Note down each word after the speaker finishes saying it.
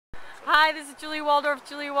Hi, this is Julie Waldorf,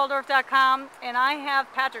 juliewaldorf.com, and I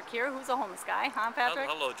have Patrick here, who's a homeless guy. Huh, Patrick?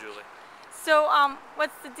 Hello, Julie. So,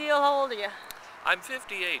 what's the deal? How old are you? I'm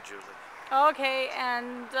 58, Julie. Okay,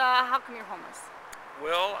 and how come you're homeless?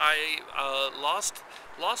 Well, I lost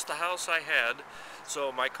the house I had,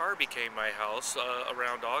 so my car became my house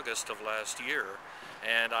around August of last year,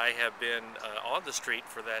 and I have been on the street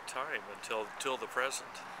for that time until the present.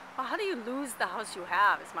 Well, how do you lose the house you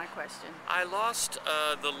have, is my question. I lost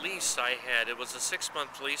the lease I had. It was a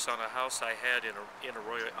 6-month lease on a house I had in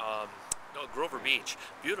Arroyo, no, Grover Beach.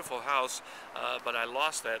 Beautiful house, but I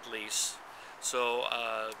lost that lease. So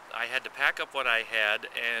I had to pack up what I had,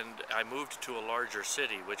 and I moved to a larger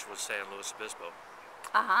city, which was San Luis Obispo.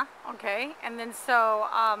 Uh-huh, okay. And then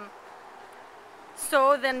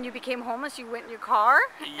so then you became homeless, you went in your car,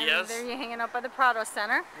 Yes. and there you're hanging out by the Prado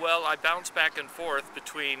Center. Well, I bounce back and forth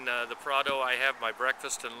between the Prado. I have my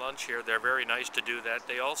breakfast and lunch here. They're very nice to do that.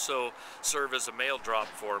 They also serve as a mail drop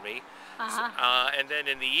for me. And then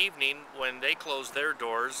in the evening, when they close their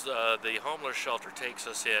doors, the homeless shelter takes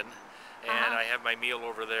us in, and I have my meal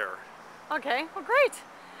over there. Okay, well, great.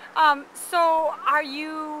 So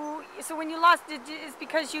when you lost, is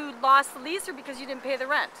because you lost the lease or because you didn't pay the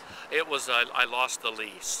rent? It was, I lost the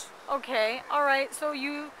lease. Okay, all right. So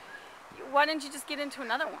why didn't you just get into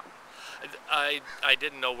another one? I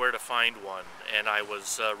didn't know where to find one, and I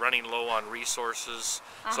was running low on resources,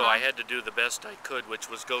 so I had to do the best I could, which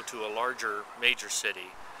was go to a larger major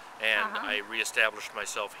city, and I reestablished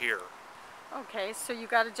myself here. Okay, so you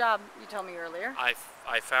got a job, you told me earlier.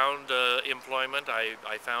 I found employment.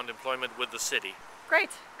 I found employment with the city.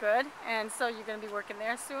 Great, good. And so you're going to be working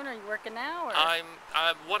there soon? Are you working now? Or?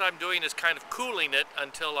 What I'm doing is kind of cooling it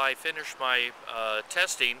until I finish my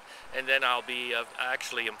testing, and then I'll be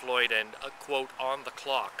actually employed and, quote, on the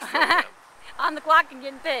clock from them. On the clock and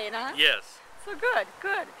getting paid, huh? Yes. So good,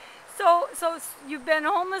 good. So you've been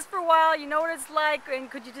homeless for a while, you know what it's like, and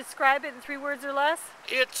could you describe it in 3 words or less?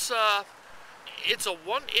 It's a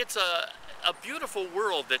beautiful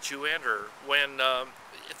world that you enter when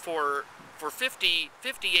for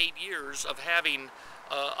 58 years of having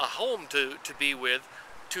a home to be with,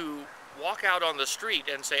 to walk out on the street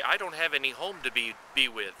and say I don't have any home to be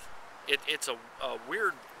with. It's a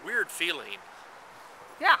weird feeling.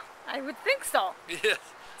 Yeah, I would think so. Yes.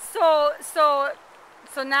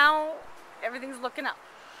 So now everything's looking up.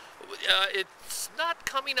 It's not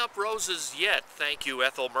coming up roses yet, thank you,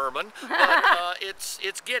 Ethel Merman, but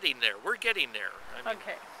it's getting there. We're getting there. I mean,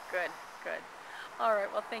 okay, good. All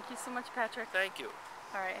right, well, thank you so much, Patrick. Thank you.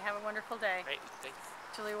 All right, have a wonderful day. Hey, thanks.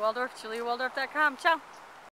 Julie Waldorf, juliewaldorf.com. Ciao.